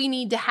 skills we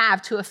need to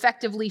have to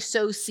effectively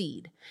sow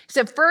seed. He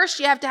said, first,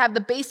 you have to have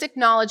the basic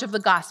knowledge of the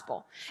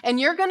gospel. And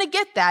you're going to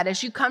get that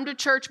as you come to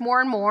church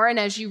more and more, and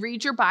as you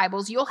read your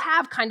Bibles, you'll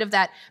have kind of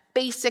that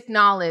basic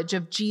knowledge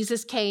of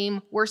Jesus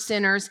came, we're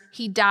sinners,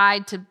 he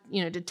died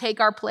to take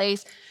our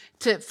place,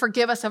 to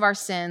forgive us of our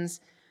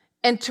sins.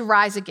 and to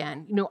rise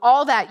again.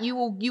 All that you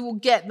will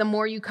get the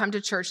more you come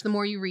to church, the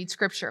more you read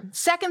scripture.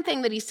 Second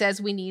thing that he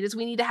says we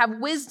need to have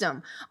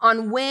wisdom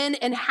on when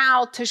and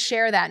how to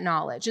share that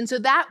knowledge. And so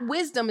that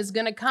wisdom is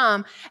going to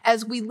come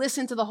as we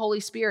listen to the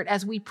Holy Spirit,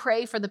 as we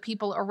pray for the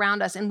people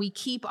around us, and we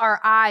keep our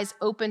eyes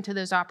open to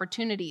those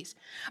opportunities.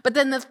 But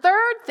then the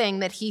third thing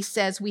that he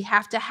says we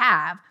have to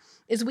have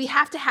is we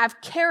have to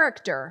have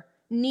character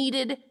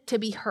needed to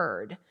be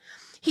heard.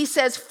 He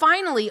says,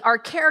 finally, our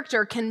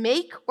character can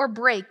make or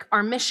break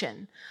our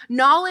mission.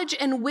 Knowledge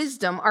and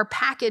wisdom are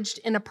packaged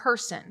in a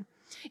person.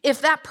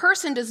 If that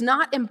person does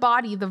not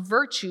embody the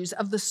virtues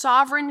of the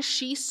sovereign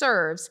she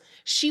serves,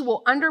 she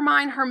will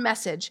undermine her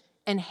message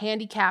and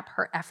handicap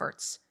her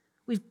efforts.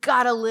 We've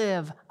got to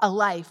live a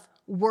life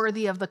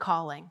worthy of the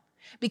calling.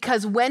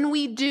 Because when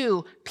we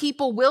do,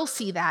 people will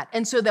see that.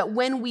 And so that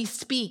when we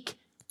speak,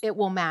 it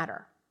will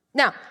matter.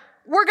 Now,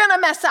 we're going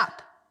to mess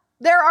up.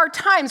 There are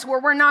times where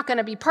we're not going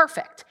to be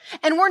perfect,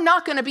 and we're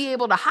not going to be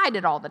able to hide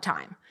it all the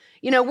time.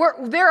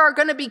 There are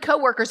going to be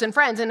coworkers and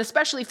friends, and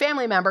especially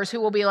family members, who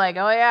will be like,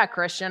 oh yeah,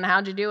 Christian,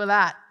 how'd you do with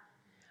that?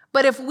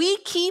 But if we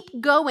keep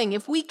going,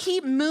 if we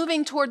keep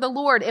moving toward the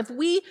Lord, if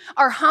we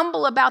are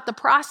humble about the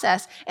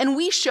process and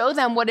we show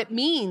them what it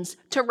means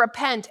to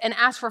repent and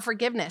ask for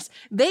forgiveness,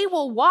 they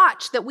will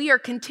watch that we are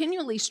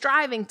continually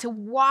striving to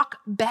walk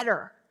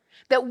better,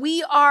 that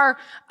we are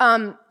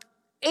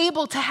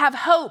able to have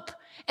hope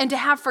and to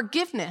have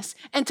forgiveness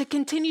and to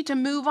continue to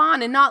move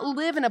on and not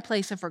live in a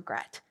place of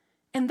regret.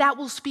 And that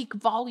will speak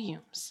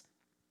volumes.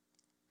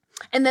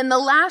 And then the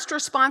last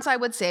response, I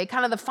would say,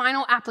 kind of the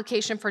final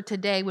application for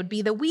today, would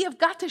be that we have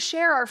got to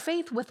share our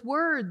faith with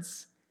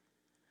words.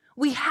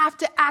 We have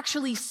to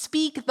actually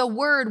speak the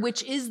word,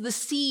 which is the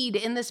seed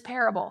in this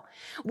parable.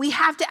 We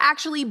have to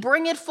actually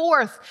bring it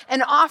forth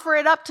and offer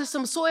it up to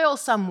some soil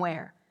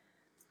somewhere.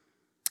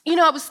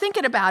 I was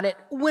thinking about it.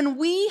 When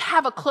we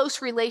have a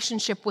close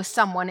relationship with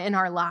someone in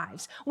our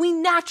lives, we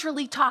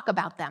naturally talk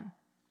about them.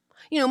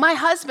 My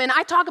husband,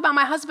 I talk about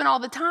my husband all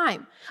the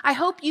time. I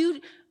hope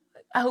you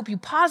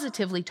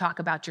positively talk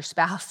about your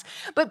spouse,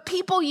 but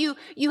people you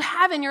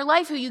have in your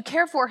life who you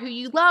care for, who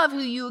you love, who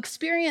you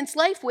experience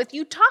life with,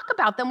 you talk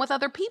about them with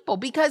other people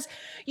because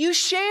you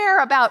share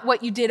about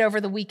what you did over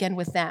the weekend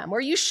with them,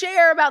 or you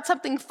share about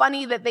something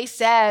funny that they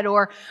said,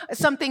 or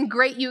something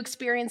great you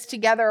experienced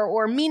together,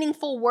 or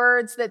meaningful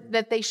words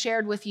that they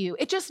shared with you.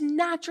 It just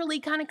naturally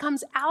kind of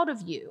comes out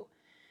of you.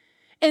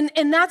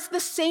 And that's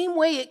the same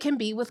way it can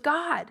be with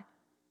God.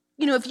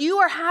 If you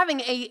are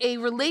having a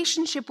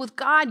relationship with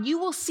God, you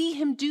will see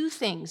him do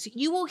things.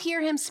 You will hear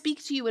him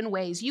speak to you in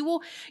ways. You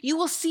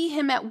will see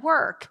him at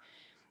work.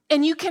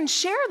 And you can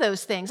share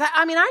those things.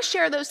 I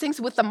share those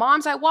things with the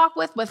moms I walk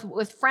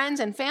with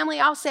friends and family.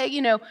 I'll say,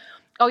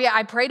 oh yeah,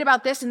 I prayed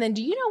about this. And then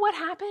do you know what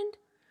happened?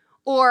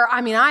 Or,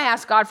 I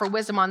asked God for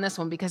wisdom on this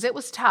one because it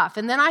was tough.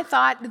 And then I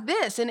thought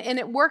this, and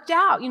it worked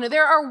out.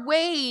 There are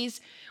ways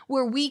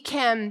where we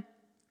can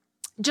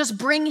just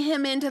bring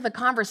him into the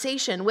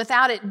conversation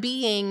without it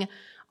being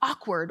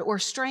awkward or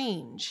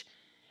strange.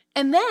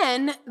 And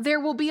then there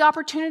will be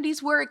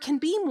opportunities where it can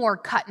be more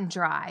cut and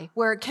dry,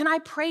 where can I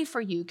pray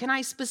for you? Can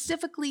I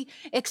specifically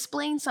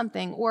explain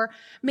something, or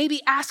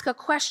maybe ask a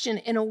question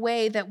in a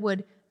way that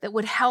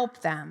would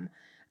help them?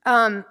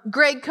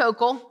 Greg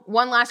Kokel,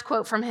 one last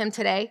quote from him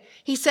today.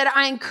 He said,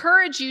 I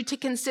encourage you to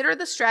consider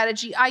the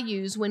strategy I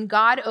use when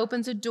God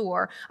opens a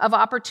door of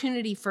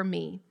opportunity for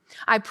me.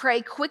 I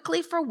pray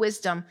quickly for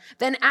wisdom,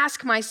 then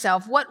ask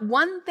myself, what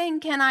one thing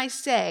can I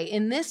say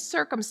in this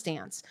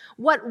circumstance?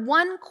 What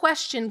one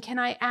question can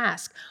I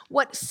ask?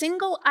 What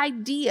single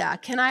idea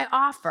can I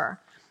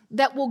offer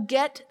that will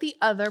get the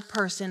other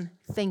person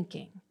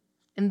thinking?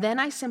 And then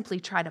I simply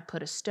try to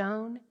put a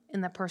stone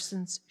in the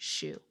person's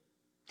shoe.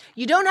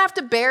 You don't have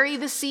to bury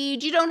the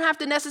seed. You don't have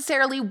to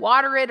necessarily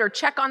water it or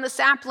check on the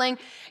sapling.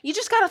 You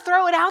just got to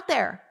throw it out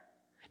there.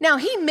 Now,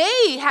 he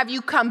may have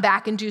you come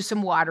back and do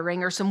some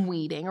watering or some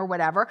weeding or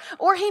whatever,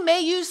 or he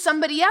may use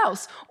somebody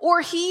else,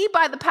 or he,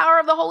 by the power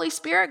of the Holy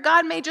Spirit,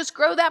 God may just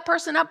grow that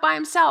person up by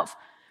himself.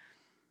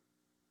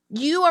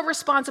 You are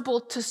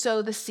responsible to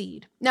sow the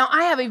seed. Now,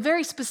 I have a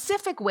very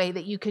specific way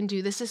that you can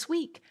do this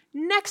week.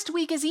 Next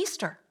week is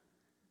Easter.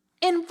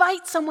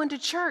 Invite someone to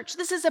church.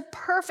 This is a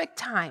perfect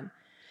time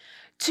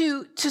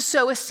to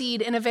sow a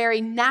seed in a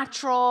very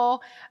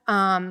natural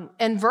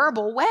and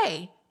verbal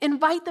way.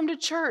 Invite them to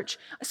church.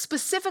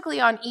 Specifically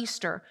on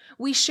Easter,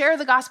 we share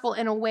the gospel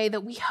in a way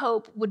that we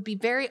hope would be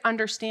very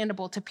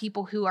understandable to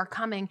people who are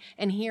coming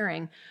and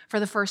hearing for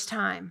the first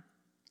time.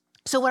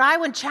 So what I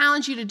would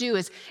challenge you to do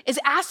is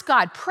ask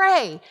God,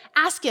 pray,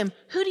 ask him,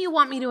 who do you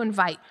want me to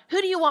invite? Who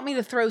do you want me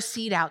to throw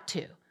seed out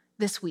to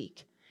this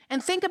week?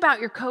 And think about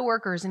your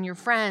coworkers and your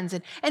friends.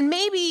 And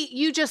maybe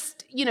you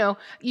just,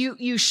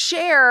 you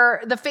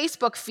share the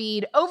Facebook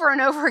feed over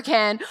and over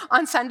again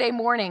on Sunday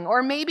morning.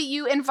 Or maybe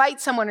you invite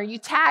someone or you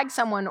tag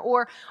someone.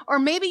 Or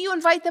maybe you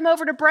invite them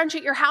over to brunch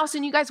at your house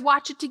and you guys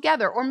watch it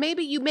together. Or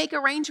maybe you make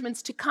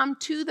arrangements to come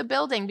to the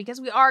building because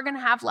we are going to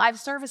have live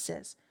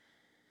services.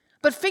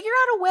 But figure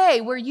out a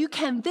way where you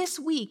can this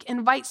week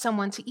invite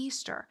someone to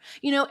Easter.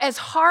 You know, as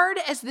hard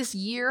as this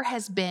year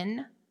has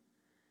been,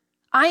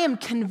 I am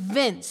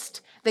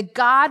convinced that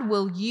God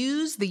will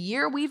use the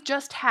year we've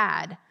just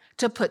had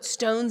to put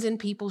stones in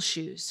people's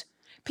shoes.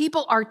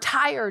 People are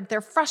tired,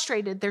 they're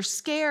frustrated, they're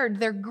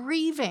scared, they're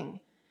grieving.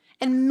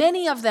 And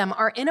many of them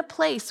are in a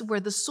place where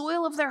the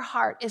soil of their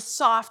heart is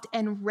soft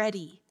and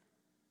ready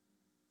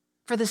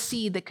for the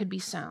seed that could be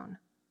sown.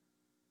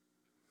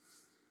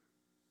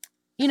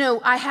 You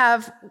know, I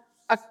have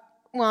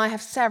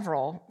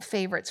several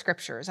favorite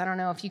scriptures. I don't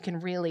know if you can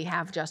really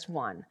have just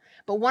one.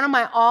 But one of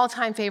my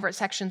all-time favorite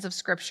sections of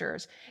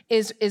scriptures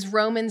is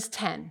Romans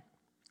 10.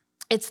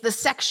 It's the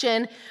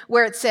section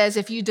where it says,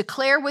 if you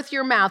declare with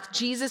your mouth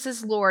Jesus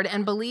is Lord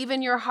and believe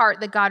in your heart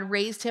that God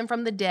raised him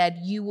from the dead,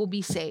 you will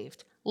be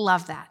saved.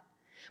 Love that.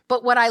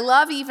 But what I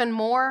love even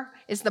more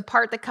is the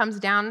part that comes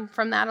down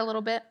from that a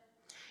little bit.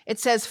 It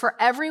says, for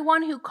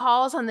everyone who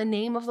calls on the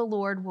name of the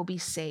Lord will be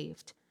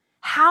saved.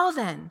 How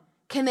then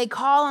can they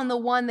call on the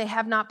one they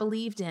have not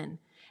believed in?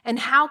 And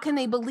how can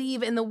they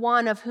believe in the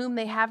one of whom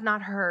they have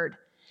not heard?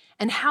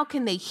 And how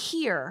can they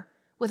hear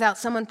without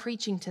someone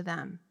preaching to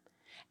them?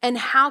 And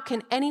how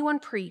can anyone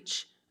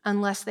preach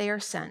unless they are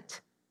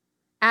sent?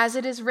 As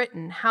it is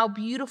written, how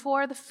beautiful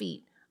are the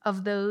feet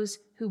of those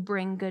who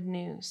bring good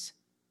news.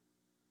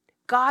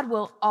 God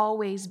will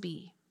always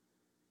be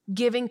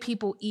giving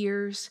people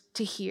ears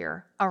to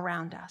hear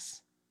around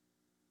us.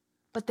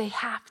 But they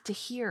have to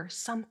hear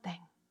something.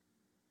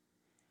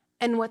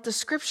 And what the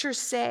scriptures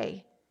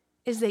say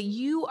is that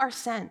you are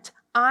sent,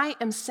 I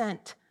am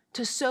sent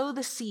to sow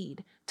the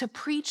seed, to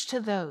preach to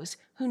those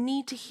who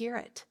need to hear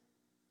it.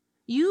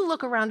 You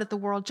look around at the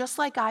world just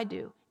like I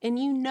do, and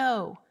you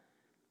know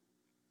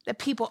that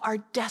people are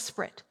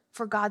desperate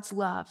for God's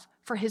love,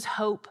 for his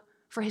hope,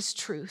 for his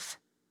truth.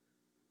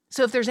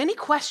 So if there's any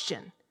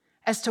question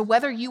as to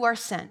whether you are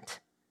sent,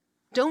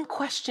 don't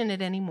question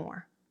it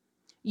anymore.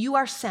 You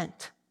are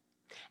sent.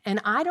 And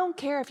I don't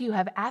care if you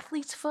have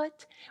athlete's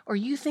foot or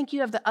you think you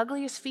have the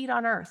ugliest feet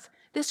on earth.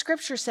 This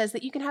scripture says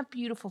that you can have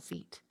beautiful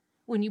feet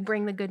when you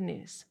bring the good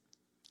news.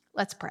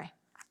 Let's pray.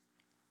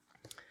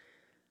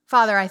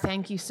 Father, I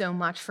thank you so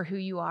much for who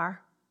you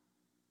are.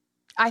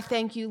 I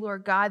thank you,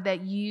 Lord God,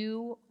 that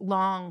you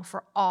long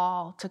for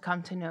all to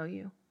come to know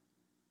you.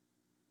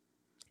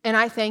 And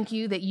I thank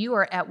you that you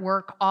are at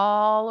work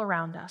all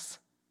around us.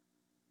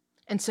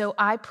 And so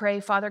I pray,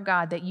 Father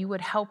God, that you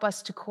would help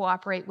us to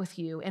cooperate with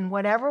you in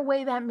whatever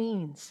way that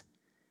means.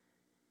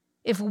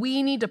 If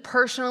we need to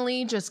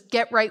personally just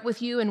get right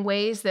with you in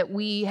ways that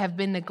we have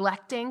been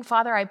neglecting,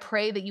 Father, I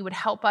pray that you would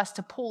help us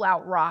to pull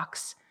out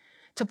rocks,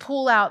 to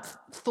pull out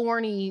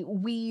thorny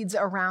weeds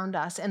around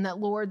us, and that,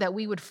 Lord, that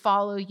we would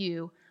follow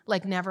you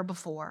like never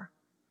before.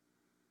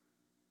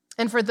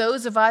 And for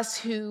those of us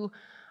who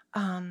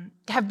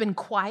have been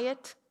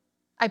quiet,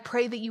 I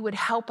pray that you would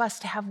help us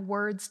to have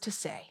words to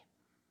say.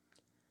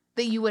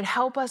 That you would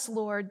help us,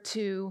 Lord,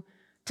 to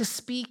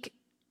speak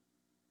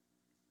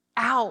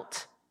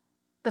out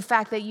the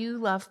fact that you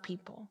love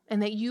people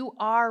and that you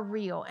are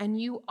real and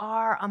you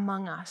are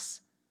among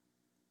us.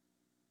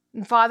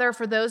 And Father,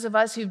 for those of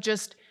us who've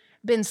just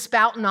been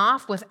spouting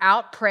off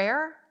without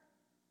prayer,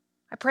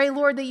 I pray,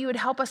 Lord, that you would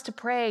help us to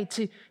pray,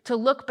 to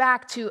look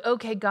back to,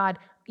 okay, God,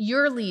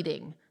 you're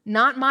leading,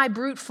 not my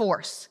brute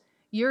force.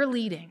 You're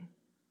leading.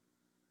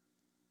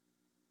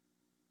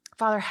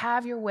 Father,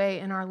 have your way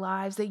in our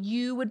lives, that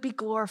you would be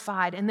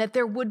glorified and that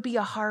there would be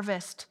a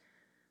harvest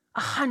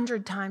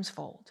 100 times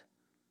fold.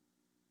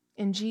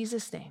 In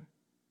Jesus' name,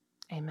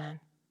 amen.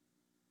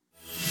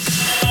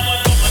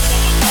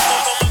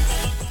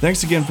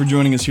 Thanks again for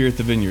joining us here at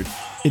the Vineyard.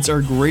 It's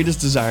our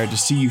greatest desire to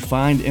see you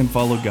find and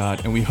follow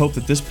God, and we hope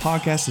that this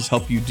podcast has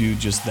helped you do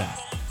just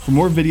that. For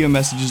more video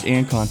messages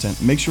and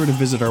content, make sure to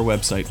visit our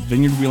website,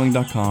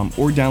 vineyardwheeling.com,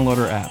 or download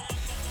our app.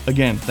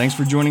 Again, thanks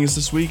for joining us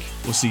this week.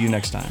 We'll see you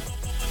next time.